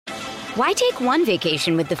Why take one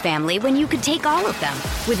vacation with the family when you could take all of them?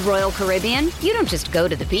 With Royal Caribbean, you don't just go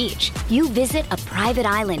to the beach. You visit a private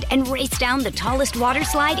island and race down the tallest water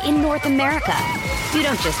slide in North America. You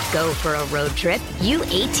don't just go for a road trip. You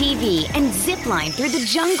ATV and zip line through the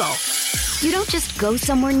jungle. You don't just go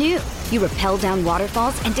somewhere new. You rappel down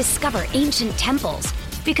waterfalls and discover ancient temples.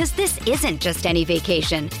 Because this isn't just any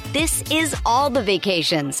vacation. This is all the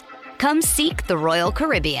vacations. Come seek the Royal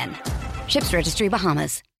Caribbean. Ships Registry,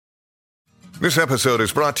 Bahamas. This episode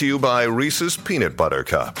is brought to you by Reese's Peanut Butter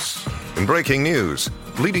Cups. In breaking news,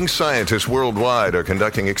 leading scientists worldwide are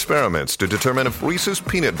conducting experiments to determine if Reese's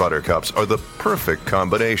Peanut Butter Cups are the perfect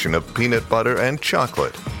combination of peanut butter and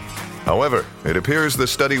chocolate. However, it appears the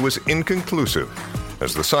study was inconclusive,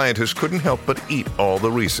 as the scientists couldn't help but eat all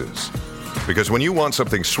the Reese's. Because when you want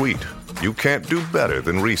something sweet, you can't do better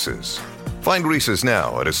than Reese's. Find Reese's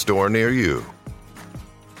now at a store near you.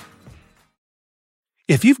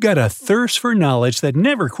 If you've got a thirst for knowledge that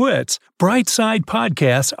never quits, Brightside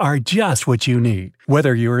Podcasts are just what you need.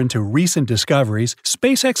 Whether you're into recent discoveries,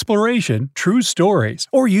 space exploration, true stories,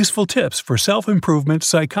 or useful tips for self-improvement,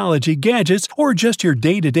 psychology, gadgets, or just your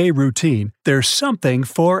day-to-day routine, there's something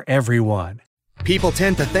for everyone. People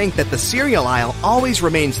tend to think that the cereal aisle always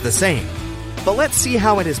remains the same. But let's see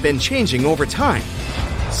how it has been changing over time.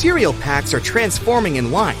 Cereal packs are transforming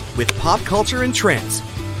in line with pop culture and trends.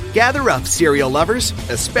 Gather up, cereal lovers,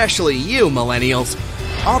 especially you millennials.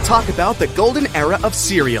 I'll talk about the golden era of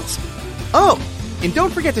cereals. Oh, and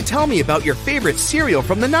don't forget to tell me about your favorite cereal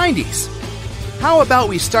from the 90s. How about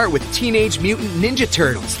we start with Teenage Mutant Ninja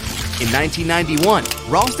Turtles? In 1991,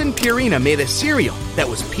 Ralston Purina made a cereal that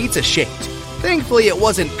was pizza-shaped. Thankfully, it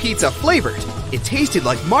wasn't pizza-flavored. It tasted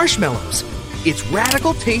like marshmallows. It's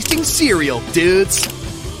radical-tasting cereal, dudes.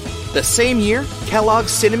 The same year,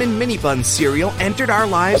 Kellogg's Cinnamon Mini Bun cereal entered our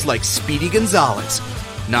lives like Speedy Gonzales.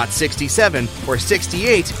 Not 67 or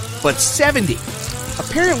 68, but 70.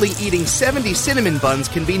 Apparently, eating 70 cinnamon buns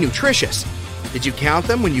can be nutritious. Did you count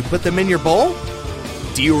them when you put them in your bowl?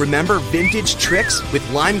 Do you remember vintage Trix with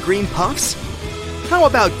lime green puffs? How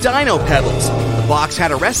about Dino Pebbles? The box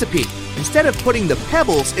had a recipe. Instead of putting the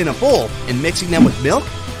pebbles in a bowl and mixing them with milk,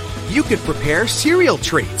 you could prepare cereal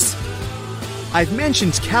treats. I've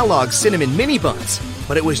mentioned Kellogg's Cinnamon Mini Buns,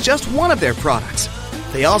 but it was just one of their products.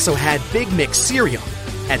 They also had Big Mix cereal.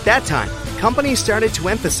 At that time, companies started to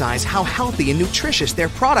emphasize how healthy and nutritious their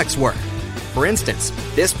products were. For instance,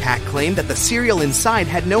 this pack claimed that the cereal inside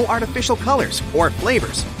had no artificial colors or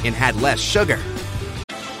flavors and had less sugar.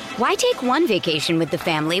 Why take one vacation with the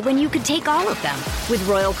family when you could take all of them? With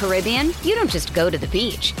Royal Caribbean, you don't just go to the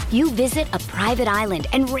beach. You visit a private island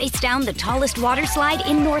and race down the tallest water slide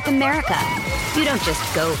in North America. You don't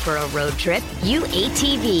just go for a road trip. You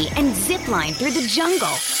ATV and zip line through the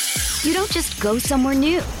jungle. You don't just go somewhere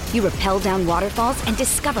new. You rappel down waterfalls and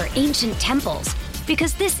discover ancient temples.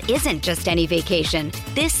 Because this isn't just any vacation.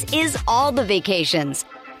 This is all the vacations.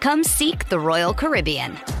 Come seek the Royal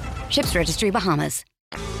Caribbean. Ships Registry, Bahamas.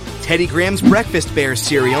 Teddy Grahams Breakfast Bears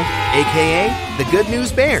cereal, aka the Good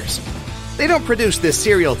News Bears. They don't produce this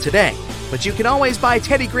cereal today, but you can always buy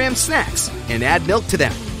Teddy Grahams snacks and add milk to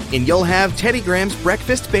them, and you'll have Teddy Grahams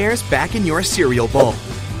Breakfast Bears back in your cereal bowl.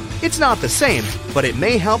 It's not the same, but it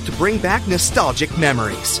may help to bring back nostalgic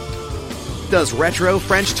memories. Does retro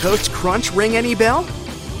French toast crunch ring any bell?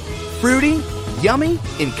 Fruity, yummy,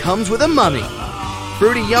 and comes with a mummy.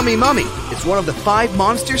 Fruity Yummy Mummy is one of the 5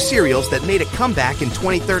 monster cereals that made a comeback in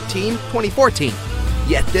 2013-2014.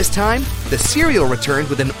 Yet this time, the cereal returned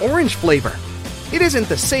with an orange flavor. It isn't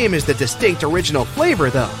the same as the distinct original flavor,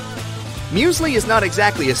 though. Muesli is not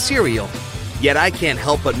exactly a cereal, yet I can't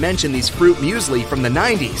help but mention these fruit muesli from the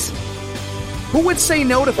 90s. Who would say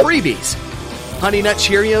no to freebies? Honey Nut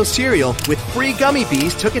Cheerios cereal with free gummy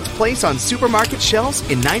bees took its place on supermarket shelves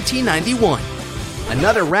in 1991.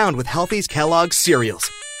 Another round with Healthy's Kellogg's cereals.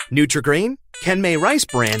 Nutri-Grain, Kenmay Rice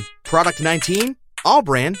Bran, Product 19, All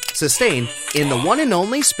Bran, Sustain, in the one and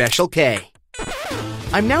only Special K.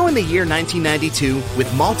 I'm now in the year 1992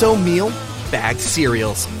 with Malto Meal bagged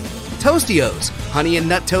cereals. Tostios, Honey and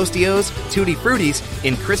Nut Tostios, Tutti Fruities,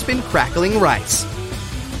 and Crispin Crackling Rice.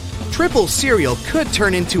 Triple cereal could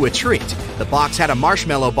turn into a treat. The box had a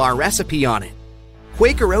marshmallow bar recipe on it.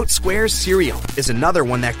 Quaker Oat Squares cereal is another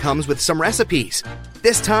one that comes with some recipes.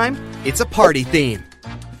 This time, it's a party theme.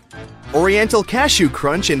 Oriental Cashew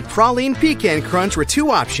Crunch and Praline Pecan Crunch were 2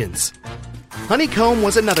 options. Honeycomb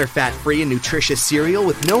was another fat-free and nutritious cereal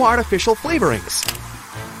with no artificial flavorings.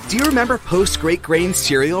 Do you remember Post Great Grain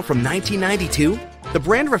cereal from 1992? The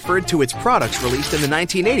brand referred to its products released in the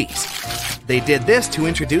 1980s. They did this to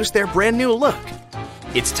introduce their brand new look.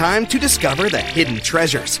 It's time to discover the hidden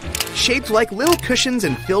treasures, shaped like little cushions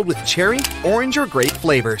and filled with cherry, orange, or grape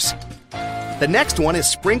flavors. The next one is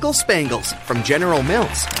Sprinkle Spangles from General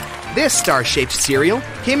Mills. This star-shaped cereal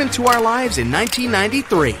came into our lives in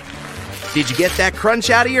 1993. Did you get that crunch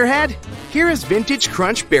out of your head? Here is Vintage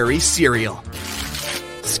Crunch Berry cereal.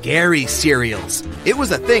 Scary cereals. It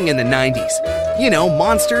was a thing in the 90s. You know,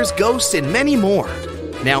 monsters, ghosts, and many more.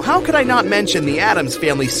 Now, how could I not mention the Addams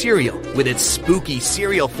Family cereal with its spooky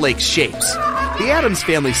cereal flakes shapes? The Addams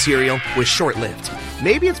Family cereal was short-lived.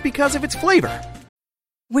 Maybe it's because of its flavor.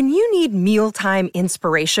 When you need mealtime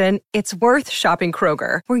inspiration, it's worth shopping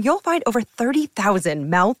Kroger, where you'll find over 30,000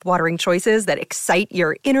 mouth-watering choices that excite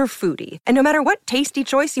your inner foodie. And no matter what tasty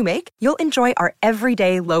choice you make, you'll enjoy our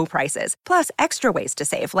everyday low prices, plus extra ways to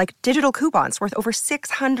save, like digital coupons worth over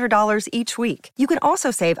 $600 each week. You can also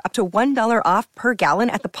save up to $1 off per gallon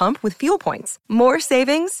at the pump with fuel points. More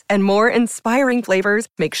savings and more inspiring flavors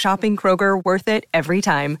make shopping Kroger worth it every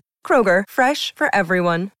time. Kroger, fresh for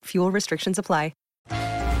everyone. Fuel restrictions apply.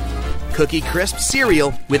 Cookie Crisp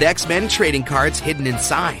cereal with X-Men trading cards hidden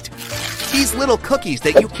inside. These little cookies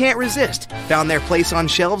that you can't resist found their place on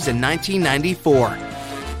shelves in 1994.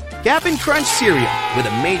 Gap and Crunch cereal with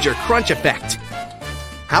a major crunch effect.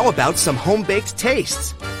 How about some home-baked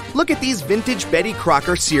tastes? Look at these vintage Betty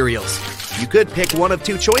Crocker cereals. You could pick one of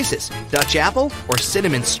two choices, Dutch Apple or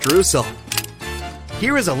Cinnamon Streusel.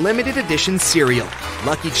 Here is a limited edition cereal,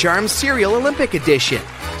 Lucky Charms Cereal Olympic Edition.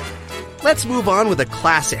 Let's move on with a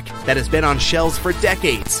classic that has been on shelves for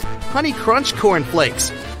decades, Honey Crunch Corn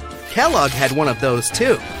Flakes. Kellogg had one of those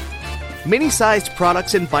too. Mini-sized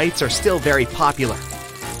products and bites are still very popular.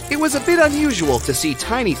 It was a bit unusual to see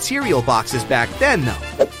tiny cereal boxes back then,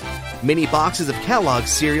 though. Mini boxes of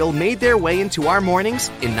Kellogg's cereal made their way into our mornings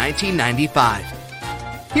in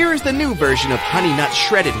 1995. Here is the new version of Honey Nut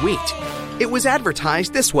Shredded Wheat. It was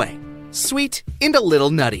advertised this way, sweet and a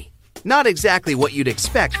little nutty. Not exactly what you'd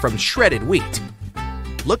expect from shredded wheat.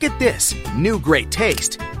 Look at this, new great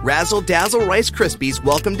taste. Razzle Dazzle Rice Krispies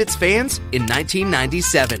welcomed its fans in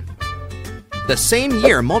 1997. The same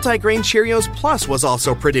year, Multigrain Cheerios Plus was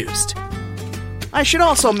also produced. I should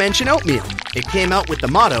also mention oatmeal. It came out with the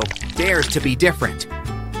motto, Dares to be Different.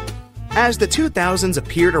 As the 2000s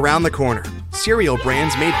appeared around the corner, cereal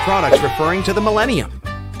brands made products referring to the millennium.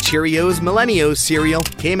 Cheerios Millennios cereal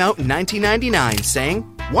came out in 1999 saying,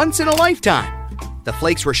 once in a lifetime. The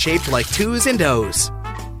flakes were shaped like 2's and O's.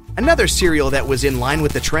 Another cereal that was in line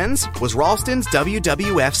with the trends was Ralston's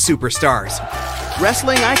WWF Superstars.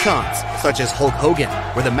 Wrestling icons, such as Hulk Hogan,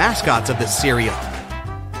 were the mascots of this cereal.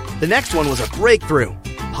 The next one was a breakthrough,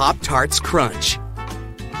 Pop-Tarts Crunch.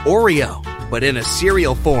 Oreo, but in a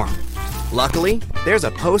cereal form. Luckily, there's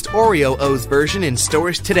a post-Oreo O's version in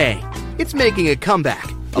stores today. It's making a comeback,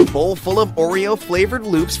 a bowl full of Oreo-flavored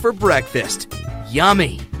loops for breakfast.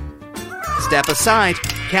 Yummy! Step aside,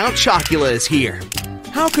 Count Chocula is here.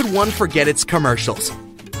 How could one forget its commercials?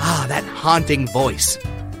 Ah, that haunting voice.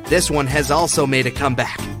 This one has also made a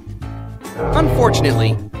comeback.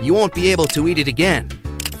 Unfortunately, you won't be able to eat it again.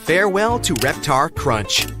 Farewell to Reptar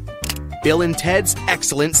Crunch. Bill and Ted's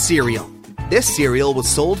excellent cereal. This cereal was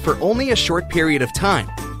sold for only a short period of time.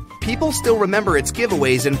 People still remember its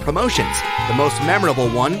giveaways and promotions. The most memorable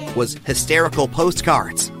one was hysterical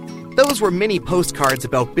postcards. Those were mini postcards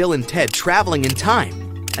about Bill and Ted traveling in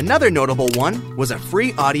time. Another notable one was a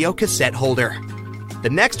free audio cassette holder. The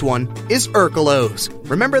next one is Urkel-O's.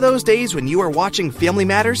 Remember those days when you were watching Family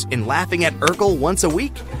Matters and laughing at Urkel once a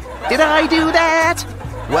week? Did I do that?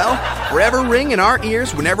 Well, forever ring in our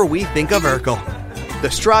ears whenever we think of Urkel. The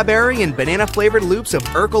strawberry and banana-flavored loops of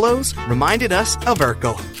Urkel-O's reminded us of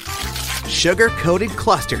Urkel. Sugar-coated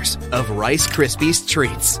clusters of Rice Krispies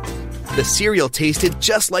treats. The cereal tasted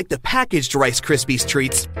just like the packaged Rice Krispies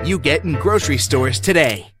treats you get in grocery stores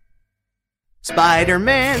today.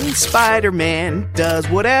 Spider-Man, Spider-Man, does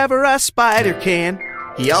whatever a spider can.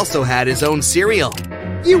 He also had his own cereal.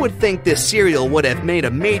 You would think this cereal would have made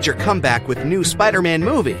a major comeback with new Spider-Man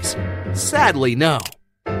movies. Sadly, no.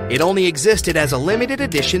 It only existed as a limited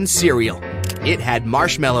edition cereal. It had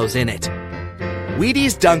marshmallows in it.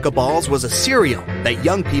 Wheaties Dunkaballs was a cereal that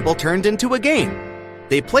young people turned into a game.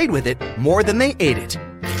 They played with it more than they ate it.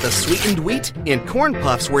 The sweetened wheat and corn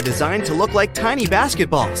puffs were designed to look like tiny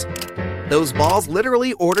basketballs. Those balls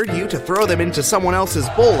literally ordered you to throw them into someone else's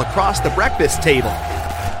bowl across the breakfast table.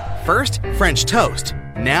 First, French toast.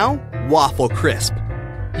 Now, Waffle Crisp.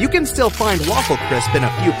 You can still find Waffle Crisp in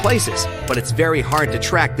a few places, but it's very hard to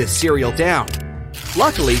track this cereal down.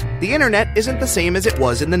 Luckily, the internet isn't the same as it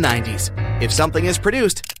was in the 90s. If something is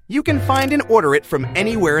produced, you can find and order it from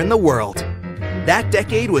anywhere in the world. That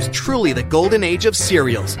decade was truly the golden age of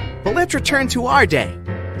cereals. But let's return to our day.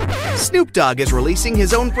 Snoop Dogg is releasing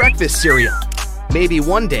his own breakfast cereal. Maybe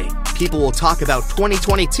one day, people will talk about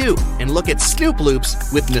 2022 and look at Snoop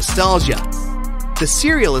Loops with nostalgia. The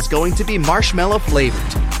cereal is going to be marshmallow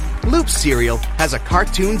flavored. Loops cereal has a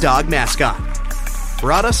cartoon dog mascot.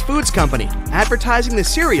 Broadus Foods Company, advertising the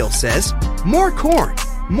cereal, says, more corn,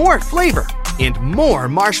 more flavor, and more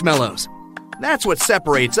marshmallows. That's what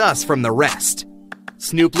separates us from the rest.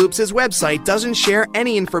 Snoop Loops' website doesn't share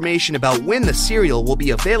any information about when the cereal will be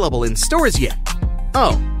available in stores yet.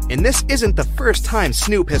 Oh, and this isn't the first time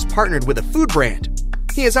Snoop has partnered with a food brand.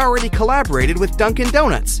 He has already collaborated with Dunkin'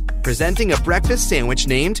 Donuts, presenting a breakfast sandwich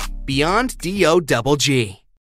named Beyond DOGG.